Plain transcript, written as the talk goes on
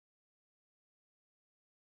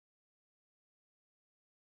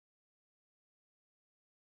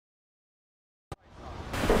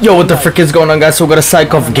Yo, what the frick is going on, guys? So we got a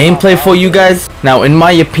Sykov gameplay for you guys. Now, in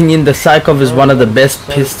my opinion, the Sykov is one of the best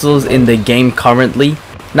pistols in the game currently.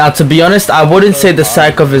 Now, to be honest, I wouldn't say the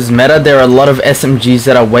Sykov is meta. There are a lot of SMGs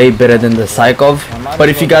that are way better than the Sykov. But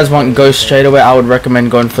if you guys want go straight away, I would recommend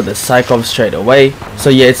going for the Sykov straight away. So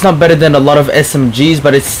yeah, it's not better than a lot of SMGs,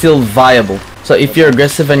 but it's still viable. So if you're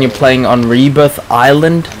aggressive and you're playing on Rebirth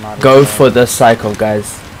Island, go for the Sykov,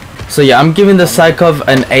 guys. So yeah, I'm giving the Sykov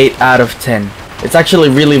an 8 out of 10. It's actually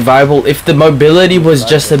really viable. If the mobility was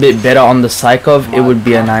just a bit better on the Sykov, it would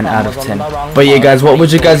be a 9 out of 10. But yeah, guys, what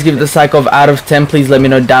would you guys give the Sykov out of 10? Please let me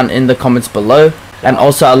know down in the comments below. And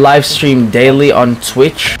also, I live stream daily on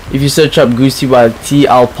Twitch. If you search up GooseyWOUD,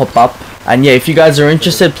 I'll pop up. And yeah, if you guys are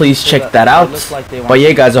interested, please check that out. But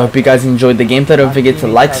yeah, guys, I hope you guys enjoyed the gameplay. Don't forget to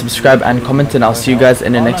like, subscribe, and comment. And I'll see you guys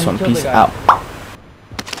in the next one. Peace out.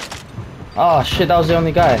 Oh shit, that was the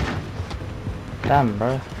only guy. Damn,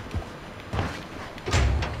 bro.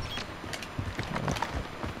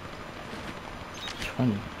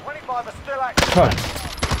 Bro.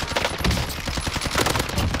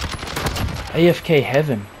 AFK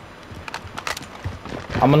heaven.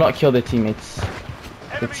 I'm gonna not kill the teammates.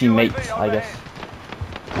 The teammates, I guess.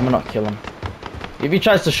 I'm gonna not kill him. If he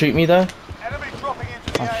tries to shoot me though.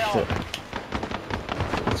 Oh shit.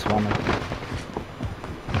 That's one.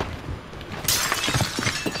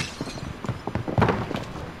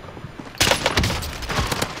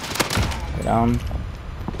 Go down.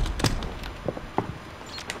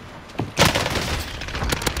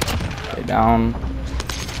 Down,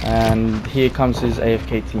 and here comes his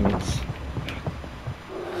AFK teammates,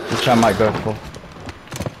 which I might go for.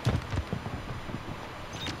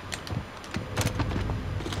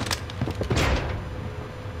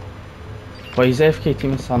 But his AFK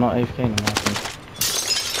teammates are not AFK anymore, I think.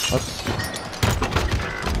 What?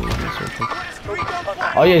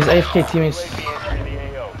 Oh yeah, his AFK teammates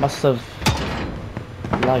must have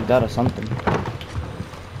lagged out or something.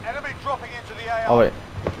 Oh wait.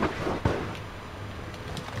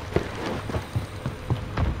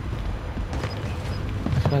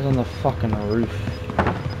 Guy's on the fucking roof.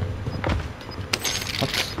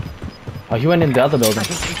 What? Oh, he went in the other building.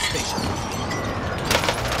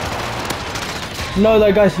 No,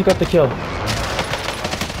 that guy, he got the kill.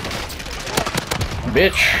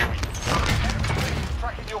 Bitch.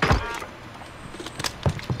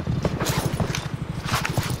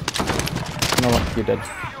 You know what? You're dead.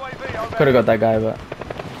 Could have got that guy, but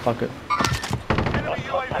fuck it.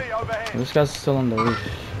 This guy's still on the roof.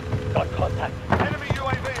 Got contact.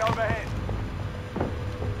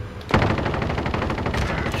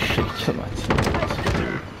 Shit, he killed my teammates.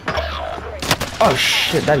 Oh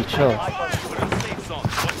shit, daddy chill.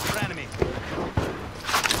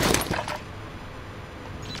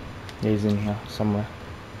 Yeah, he's in here somewhere.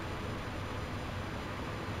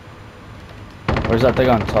 Or is that the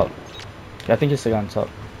guy on top? Yeah, I think it's the guy on top.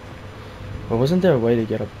 But wasn't there a way to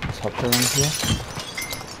get up top around here?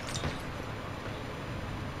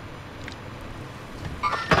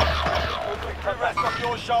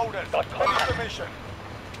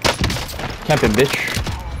 Camping, bitch.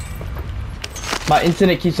 My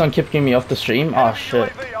internet keeps on kicking me off the stream. Oh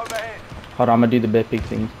shit. Hold on, I'm gonna do the bear pig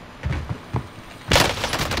thingy.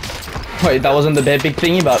 Wait, that wasn't the bear pig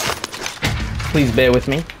thingy, but please bear with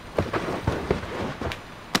me.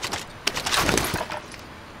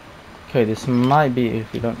 Okay, this might be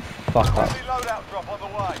if we don't fuck up.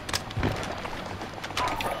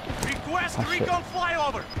 Oh, shit.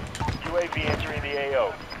 UAV entering the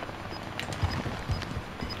AO.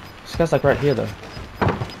 This guy's like right here though.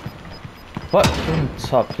 What?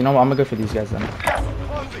 Top. You know what? I'm gonna go for these guys then.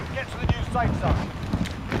 Get to the new safe zone.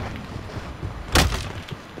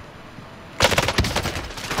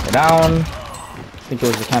 Go down. I think it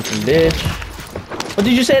was the camping bitch. What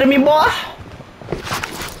did you say to me, boy?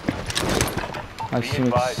 I assume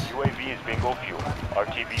it's... UAV is bingo fuel.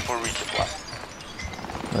 RTB for resupply.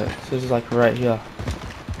 Wait, this is like right here.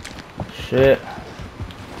 Shit.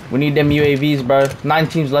 We need them UAVs, bro. 9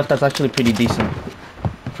 teams left. That's actually pretty decent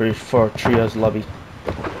for trios lobby.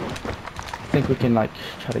 I think we can like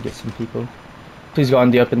try to get some people. Please go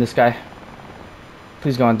on the open, this guy.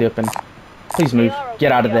 Please go on the open. Please move.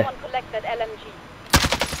 Get out of there.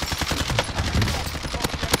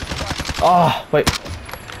 Oh, wait.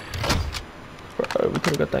 Bro, we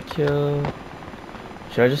could have got that kill.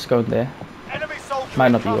 Should I just go in there?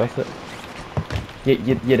 Might not be worth it.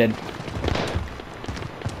 You're dead.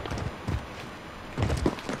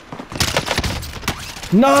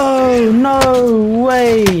 No, no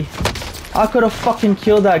way. I could have fucking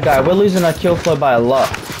killed that guy. We're losing our kill flow by a lot.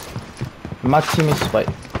 My team is... Wait.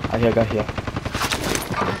 I hear a guy here.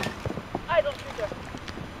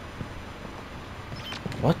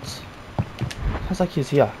 like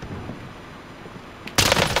he's here.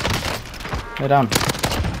 Lay down.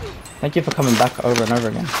 Thank you for coming back over and over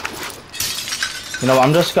again. You know,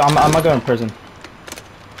 I'm gonna go in prison.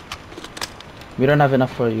 We don't have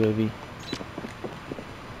enough for a UAV.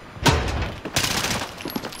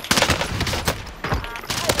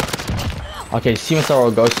 Okay, teammates are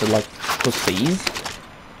all ghosted like pussies.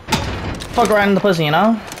 Fuck around in the pussy, you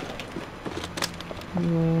know?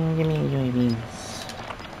 Give me UAVs.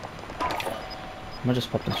 I'm gonna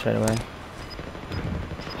just pop them straight away.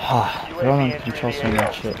 They're all on control center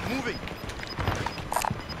and shit.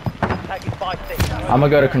 I'm gonna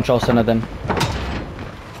go to control center then.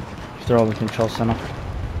 If they're all in control center.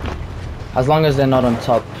 As long as they're not on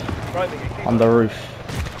top. On the roof.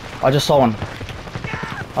 I just saw one.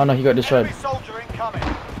 Oh no, he got destroyed.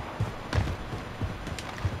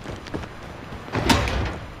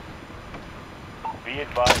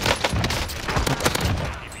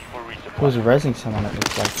 He was rezzing someone, it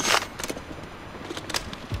looks like.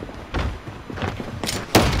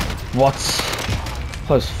 What? That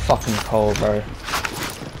was fucking cold, bro.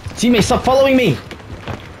 Teammate, stop following me!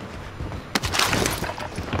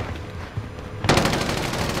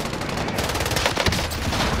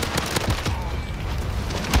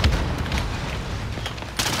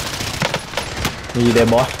 You there,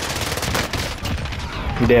 boy?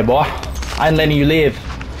 You there, boy? I ain't letting you live.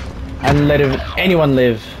 I ain't letting anyone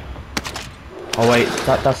live. Oh wait,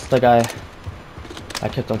 that's the guy. I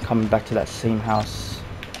kept on coming back to that same house.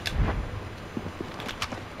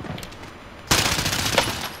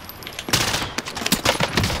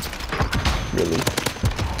 Really?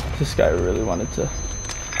 This guy really wanted to.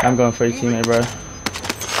 I'm going for your teammate, bro.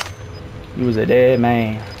 He was a dead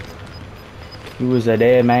man. He was a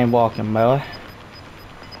dead man walking, boy.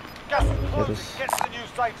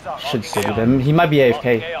 Should sit with him. He might be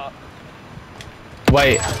AFK.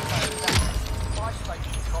 Wait.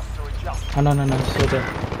 Oh no, he's still there.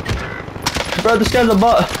 Bro, this guy's a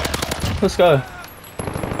bot. Let's go.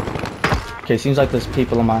 Okay, seems like there's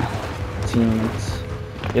people on my teammates.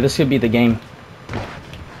 Yeah, this could be the game.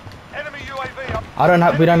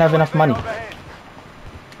 We don't have enough money.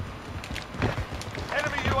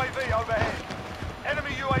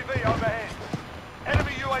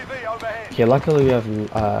 Okay, luckily we have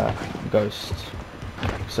Ghost.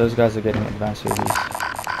 So those guys are getting advanced UAVs.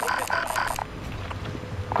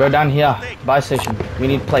 Go down here, buy station. We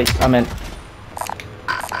need plates. I meant.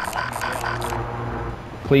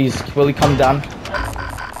 Please, will he come down?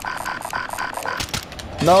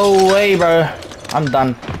 No way, bro. I'm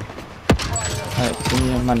done. Alright, give me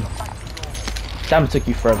your money. Damn, it took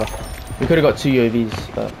you forever. We could have got 2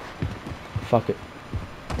 UAVs, but fuck it.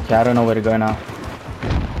 Okay, I don't know where to go now.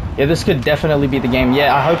 Yeah, this could definitely be the game.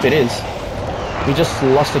 Yeah, I hope it is. We just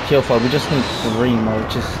lost a kill for. We just need 3 more,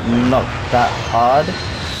 which is not that hard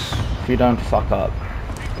if you don't fuck up.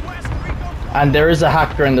 And there is a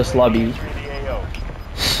hacker in this lobby,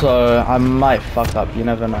 so I might fuck up. You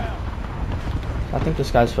never know. I think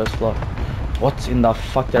this guy's first floor. What in the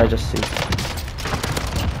fuck did I just see?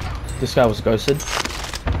 This guy was ghosted,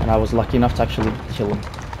 and I was lucky enough to actually kill him.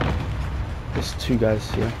 There's 2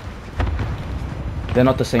 guys here. They're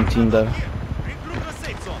not the same team though,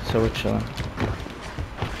 so we're chilling.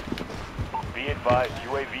 Be advised,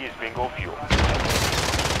 UAV is bingo fuel.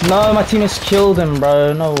 No, my team has killed him,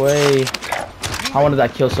 bro. No way. I wanted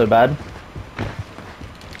that kill so bad.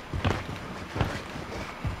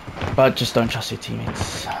 But just don't trust your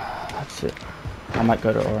teammates. That's it. I might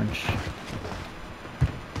go to orange.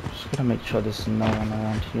 Just gotta make sure there's no one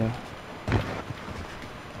around here.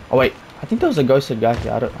 Oh wait, I think there was a ghosted guy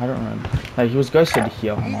here. I don't remember. No, he was ghosted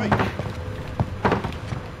here on orange.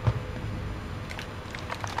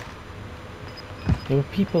 There were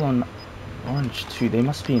people on orange too. They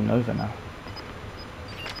must be in Nova now.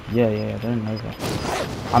 Yeah, they're in Nova.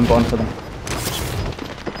 I'm going for them.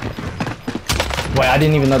 Wait, I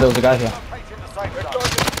didn't even know there was a guy here.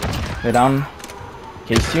 They're down.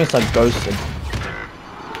 Okay, his teammates are ghosted,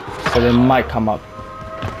 so they might come up.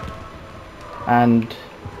 And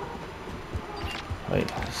wait,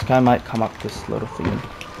 this guy might come up this little thing.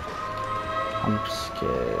 I'm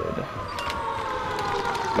scared.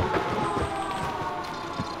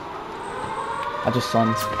 I just saw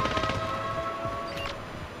him.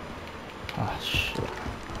 Ah, shit.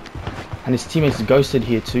 And his teammates ghosted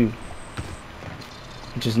here too,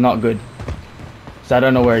 which is not good. So I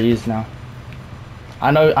don't know where he is now. I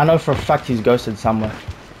know for a fact he's ghosted somewhere.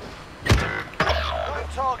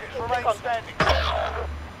 Targets remain standing.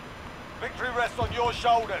 Victory rests on your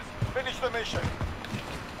shoulders. Finish the mission.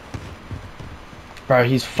 Bro,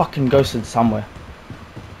 he's fucking ghosted somewhere,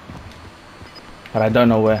 but I don't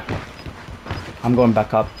know where. I'm going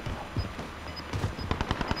back up.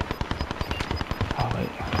 Oh wait,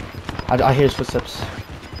 I hear his footsteps.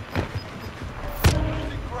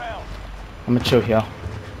 I'm gonna chill here.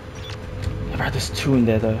 Yeah, bro, there's two in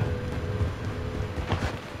there though.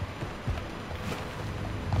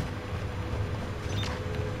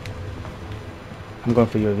 I'm going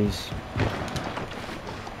for UAVs.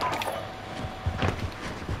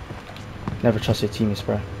 Never trust your teammates,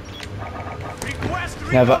 bro.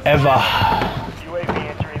 Never ever. UAV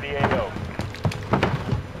entering the AO.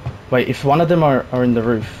 Wait, if one of them are in the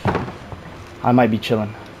roof, I might be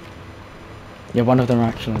chilling. Yeah, one of them are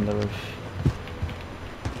actually in the roof.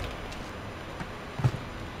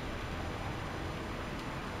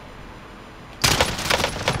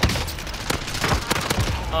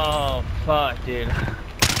 Oh fuck, dude.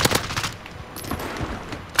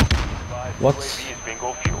 What?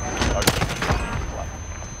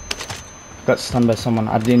 Got stunned by someone.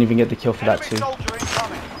 I didn't even get the kill for that too.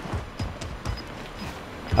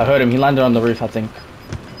 I heard him. He landed on the roof, I think.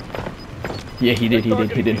 Yeah, he did.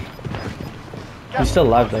 He's still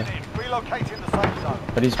alive though.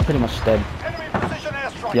 But he's pretty much dead.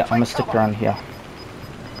 Yeah, I'm gonna stick around here.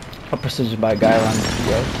 Got precision by a guy around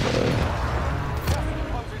here. So.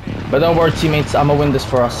 But don't worry, teammates. I'm gonna win this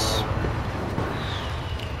for us.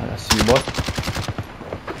 I see you, boy.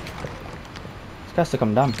 This guy has to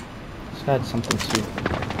come down. This guy had something too.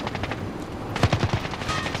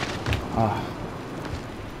 Ah.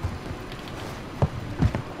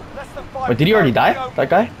 Wait, did he already die? That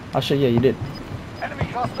guy? Oh shit, yeah, he did. Enemy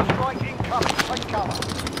cluster strike incoming. Take cover.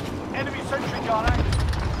 Enemy sentry gun active.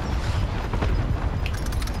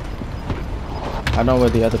 I don't know where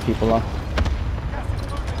the other people are.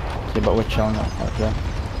 Okay, but we're chilling out here.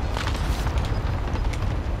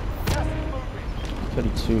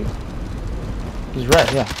 32. He's right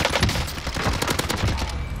here.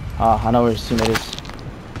 Ah, I know where his teammate is.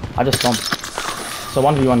 I just saw him. So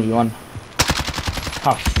 1v1v1.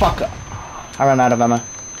 Ah, fuck. I ran out of ammo.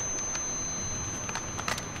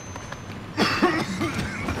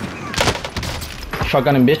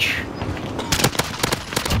 Shotgun him, bitch.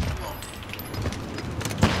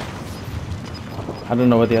 I don't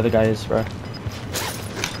know where the other guy is, bro.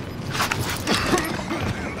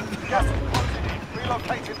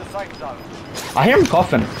 Relocating the safe zone. I hear him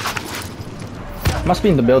coughing. Must be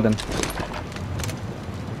in the building.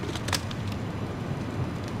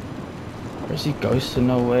 Or is he ghosted?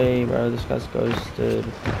 No way, bro. This guy's ghosted.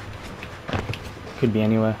 Could be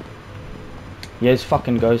anywhere. Yeah, he's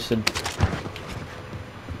fucking ghosted.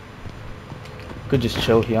 Could just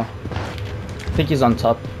chill here. I think he's on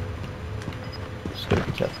top. Just gotta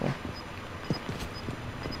be careful.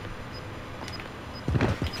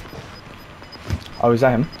 Oh, is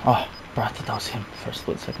that him? Oh, bro, I thought that was him for a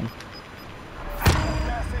split second.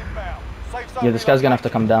 Yeah, this guy's gonna have to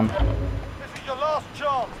come down. This is your last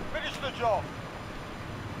chance. Finish the job.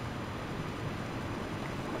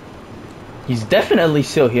 He's definitely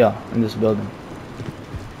still here in this building.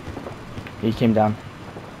 He came down.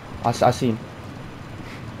 I see him.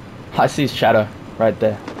 I see his shadow right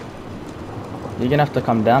there. You're gonna have to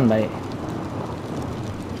come down, mate.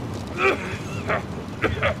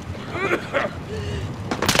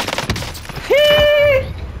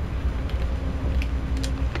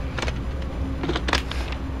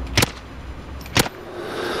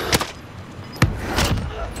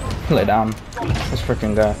 Lay down. Let's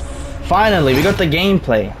freaking go. Finally, we got the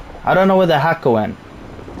gameplay. I don't know where the hacker went.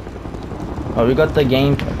 Oh, we got the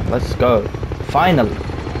gameplay. Let's go. Finally.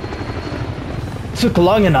 Took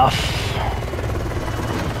long enough.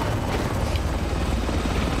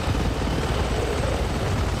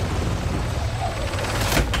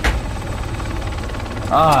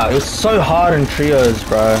 Ah, it was so hard in trios,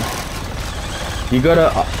 bro. You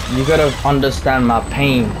gotta understand my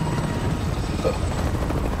pain.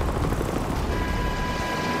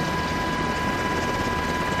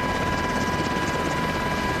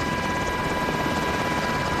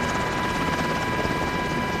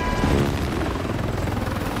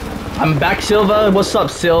 I'm back, Silva. What's up,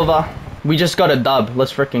 Silva? We just got a dub.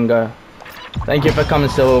 Let's freaking go. Thank you for coming,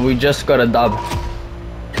 Silva. We just got a dub.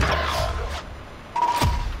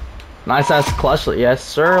 Nice ass clutch. Yes,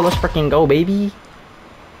 sir. Let's freaking go, baby.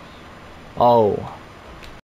 Oh.